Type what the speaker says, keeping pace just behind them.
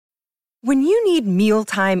When you need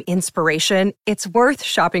mealtime inspiration, it's worth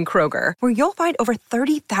shopping Kroger, where you'll find over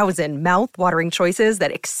 30,000 mouth-watering choices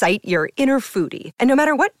that excite your inner foodie. And no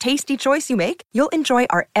matter what tasty choice you make, you'll enjoy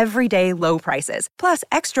our everyday low prices, plus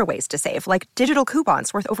extra ways to save, like digital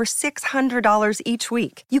coupons worth over $600 each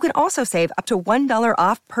week. You can also save up to $1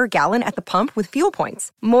 off per gallon at the pump with fuel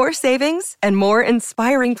points. More savings and more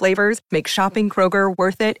inspiring flavors make shopping Kroger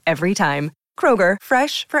worth it every time. Kroger,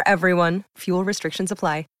 fresh for everyone. Fuel restrictions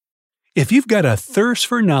apply. If you've got a thirst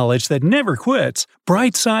for knowledge that never quits,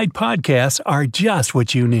 Brightside Podcasts are just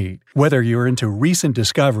what you need. Whether you're into recent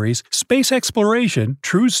discoveries, space exploration,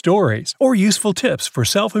 true stories, or useful tips for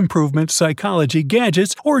self-improvement, psychology,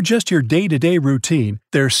 gadgets, or just your day-to-day routine,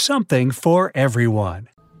 there's something for everyone.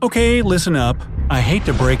 Okay, listen up. I hate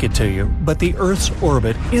to break it to you, but the Earth's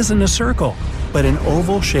orbit isn't a circle, but an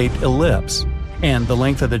oval-shaped ellipse. And the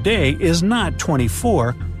length of the day is not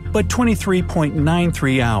 24, but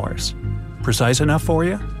 23.93 hours. Precise enough for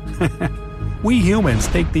you? We humans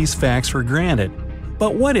take these facts for granted.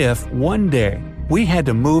 But what if, one day, we had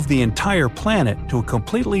to move the entire planet to a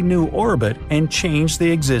completely new orbit and change the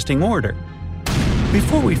existing order?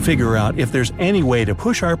 Before we figure out if there's any way to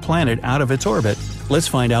push our planet out of its orbit, let's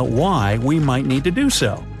find out why we might need to do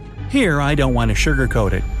so. Here, I don't want to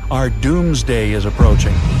sugarcoat it. Our doomsday is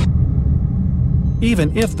approaching.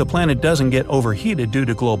 Even if the planet doesn't get overheated due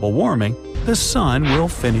to global warming, the sun will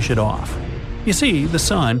finish it off. You see, the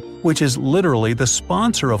sun, which is literally the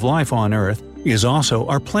sponsor of life on Earth, is also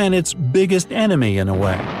our planet's biggest enemy in a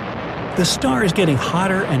way. The star is getting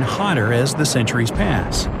hotter and hotter as the centuries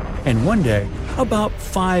pass, and one day, about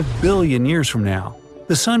 5 billion years from now,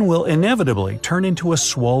 the sun will inevitably turn into a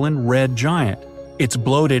swollen red giant. Its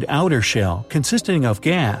bloated outer shell, consisting of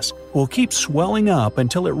gas, will keep swelling up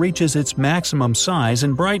until it reaches its maximum size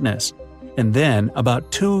and brightness. And then,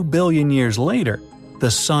 about 2 billion years later, the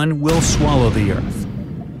sun will swallow the Earth.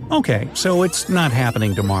 Okay, so it's not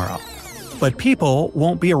happening tomorrow. But people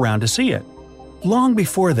won't be around to see it. Long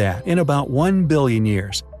before that, in about 1 billion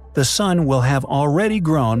years, the sun will have already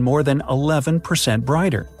grown more than 11%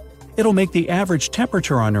 brighter. It'll make the average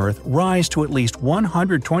temperature on Earth rise to at least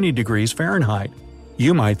 120 degrees Fahrenheit.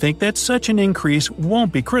 You might think that such an increase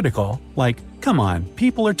won't be critical, like, come on,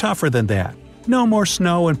 people are tougher than that. No more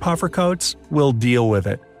snow and puffer coats, we'll deal with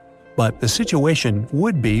it. But the situation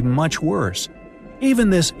would be much worse. Even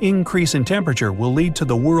this increase in temperature will lead to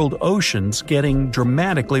the world oceans getting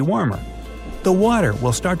dramatically warmer. The water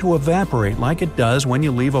will start to evaporate like it does when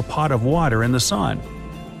you leave a pot of water in the sun.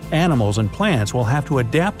 Animals and plants will have to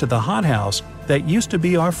adapt to the hothouse that used to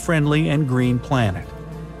be our friendly and green planet.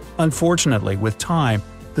 Unfortunately, with time,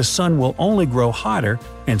 the sun will only grow hotter,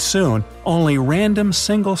 and soon, only random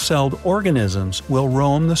single-celled organisms will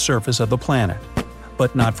roam the surface of the planet.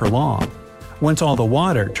 But not for long. Once all the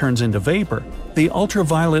water turns into vapor, the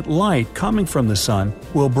ultraviolet light coming from the sun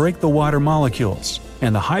will break the water molecules,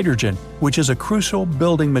 and the hydrogen, which is a crucial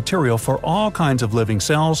building material for all kinds of living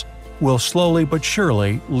cells, will slowly but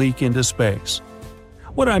surely leak into space.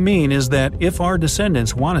 What I mean is that if our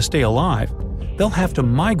descendants want to stay alive, they'll have to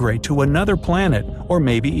migrate to another planet or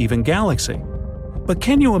maybe even galaxy. But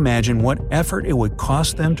can you imagine what effort it would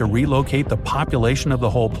cost them to relocate the population of the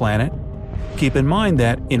whole planet? Keep in mind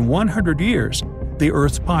that in 100 years, the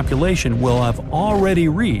Earth's population will have already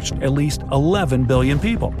reached at least 11 billion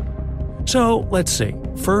people. So, let's see.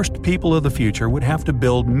 First, people of the future would have to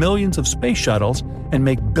build millions of space shuttles and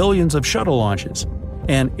make billions of shuttle launches.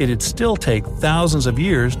 And it'd still take thousands of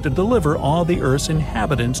years to deliver all the Earth's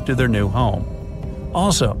inhabitants to their new home.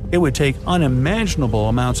 Also, it would take unimaginable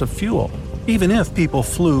amounts of fuel, even if people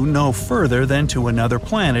flew no further than to another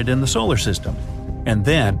planet in the solar system. And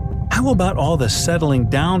then, how about all the settling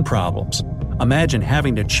down problems? Imagine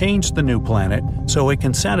having to change the new planet so it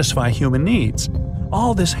can satisfy human needs.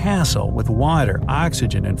 All this hassle with water,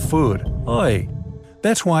 oxygen, and food. Oy!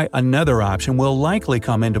 That's why another option will likely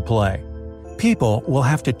come into play. People will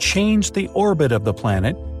have to change the orbit of the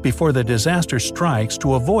planet before the disaster strikes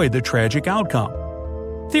to avoid the tragic outcome.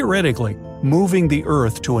 Theoretically, moving the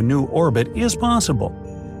Earth to a new orbit is possible,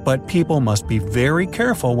 but people must be very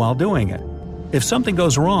careful while doing it. If something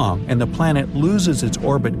goes wrong and the planet loses its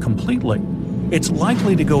orbit completely, it's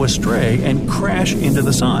likely to go astray and crash into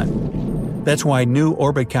the sun. That's why new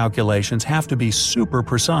orbit calculations have to be super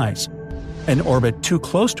precise. An orbit too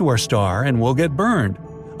close to our star and we'll get burned.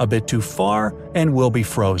 A bit too far and we'll be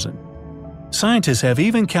frozen. Scientists have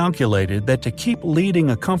even calculated that to keep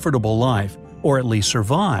leading a comfortable life, or at least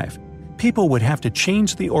survive, people would have to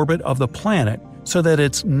change the orbit of the planet so that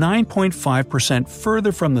it's 9.5%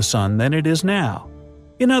 further from the sun than it is now.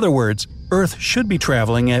 In other words, Earth should be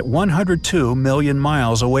traveling at 102 million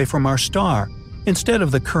miles away from our star, instead of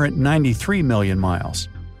the current 93 million miles.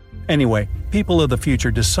 Anyway, people of the future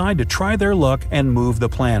decide to try their luck and move the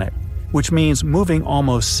planet, which means moving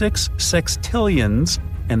almost 6 sextillions,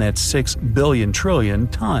 and that's 6 billion trillion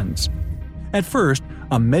tons. At first,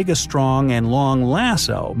 a mega-strong and long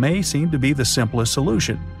lasso may seem to be the simplest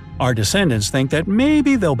solution. Our descendants think that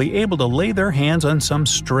maybe they'll be able to lay their hands on some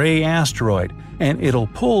stray asteroid, and it'll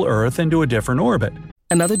pull Earth into a different orbit.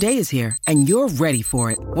 Another day is here, and you're ready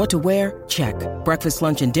for it. What to wear? Check. Breakfast,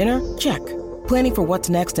 lunch, and dinner? Check. Planning for what's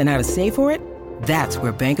next and how to save for it? That's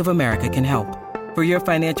where Bank of America can help. For your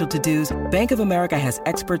financial to-dos, Bank of America has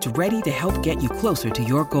experts ready to help get you closer to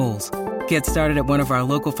your goals. Get started at one of our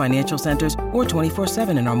local financial centers or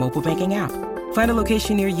 24/7 in our mobile banking app. Find a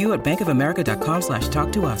location near you at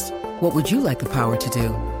bankofamerica.com/talktous. What would you like the power to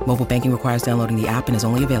do? Mobile banking requires downloading the app and is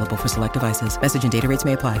only available for select devices. Message and data rates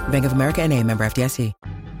may apply. Bank of America N.A., member FDIC.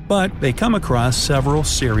 But they come across several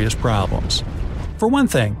serious problems. For one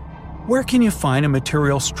thing, where can you find a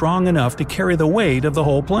material strong enough to carry the weight of the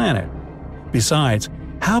whole planet? Besides,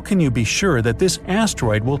 how can you be sure that this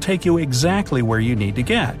asteroid will take you exactly where you need to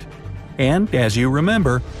get? And, as you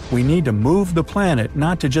remember, we need to move the planet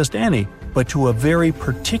not to just any, but to a very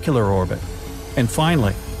particular orbit. And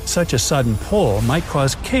finally, such a sudden pull might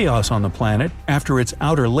cause chaos on the planet after its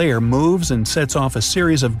outer layer moves and sets off a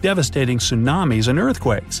series of devastating tsunamis and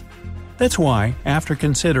earthquakes. That's why, after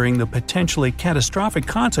considering the potentially catastrophic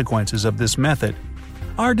consequences of this method,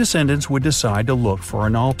 our descendants would decide to look for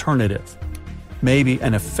an alternative. Maybe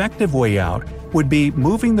an effective way out would be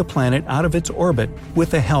moving the planet out of its orbit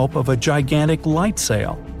with the help of a gigantic light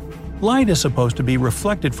sail. Light is supposed to be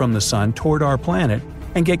reflected from the sun toward our planet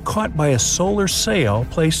and get caught by a solar sail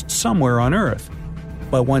placed somewhere on Earth.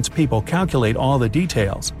 But once people calculate all the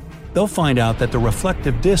details, they'll find out that the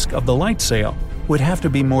reflective disk of the light sail would have to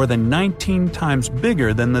be more than 19 times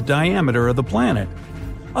bigger than the diameter of the planet.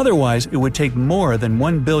 Otherwise, it would take more than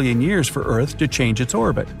 1 billion years for Earth to change its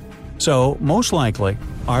orbit. So, most likely,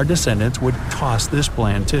 our descendants would toss this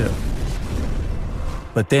plan too.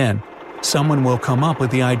 But then, someone will come up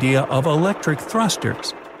with the idea of electric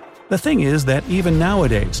thrusters. The thing is that even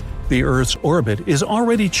nowadays, the Earth's orbit is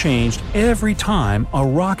already changed every time a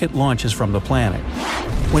rocket launches from the planet.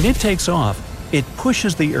 When it takes off, it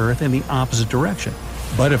pushes the Earth in the opposite direction.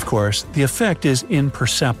 But of course, the effect is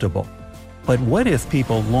imperceptible. But what if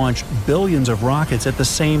people launch billions of rockets at the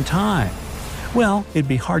same time? Well, it'd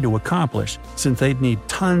be hard to accomplish, since they'd need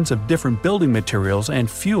tons of different building materials and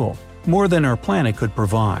fuel, more than our planet could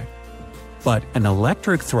provide. But an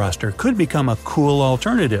electric thruster could become a cool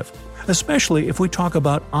alternative, especially if we talk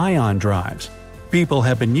about ion drives. People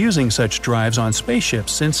have been using such drives on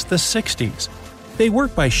spaceships since the 60s. They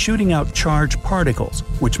work by shooting out charged particles,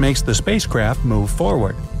 which makes the spacecraft move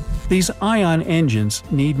forward. These ion engines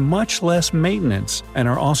need much less maintenance and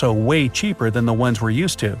are also way cheaper than the ones we're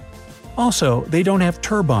used to. Also, they don't have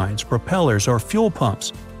turbines, propellers, or fuel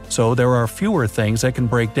pumps, so there are fewer things that can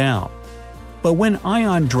break down. But when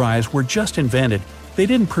ion drives were just invented, they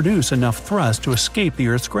didn't produce enough thrust to escape the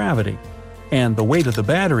Earth's gravity, and the weight of the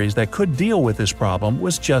batteries that could deal with this problem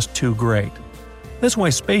was just too great. That's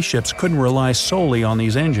why spaceships couldn't rely solely on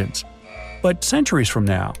these engines. But centuries from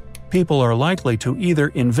now, people are likely to either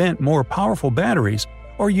invent more powerful batteries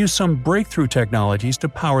or use some breakthrough technologies to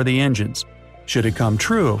power the engines. Should it come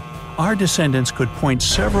true, our descendants could point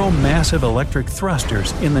several massive electric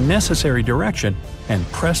thrusters in the necessary direction and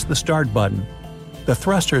press the start button. The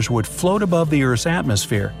thrusters would float above the Earth's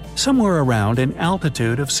atmosphere, somewhere around an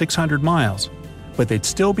altitude of 600 miles, but they'd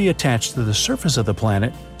still be attached to the surface of the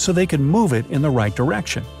planet so they could move it in the right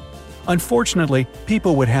direction. Unfortunately,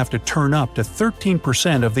 people would have to turn up to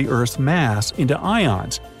 13% of the Earth's mass into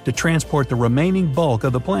ions to transport the remaining bulk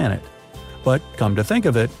of the planet. But come to think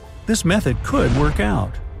of it, this method could work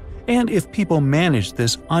out. And if people managed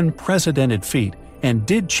this unprecedented feat and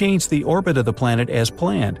did change the orbit of the planet as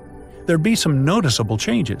planned, there'd be some noticeable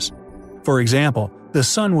changes. For example, the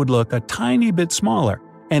sun would look a tiny bit smaller,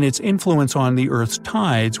 and its influence on the Earth's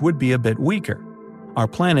tides would be a bit weaker. Our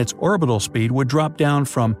planet's orbital speed would drop down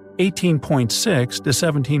from 18.6 to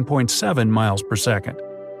 17.7 miles per second.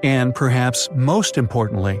 And perhaps most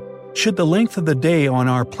importantly, should the length of the day on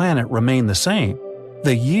our planet remain the same,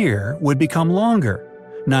 the year would become longer,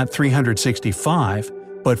 not 365,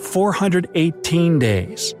 but 418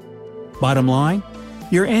 days. Bottom line,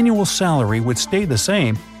 your annual salary would stay the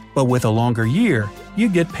same, but with a longer year,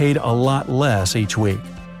 you'd get paid a lot less each week.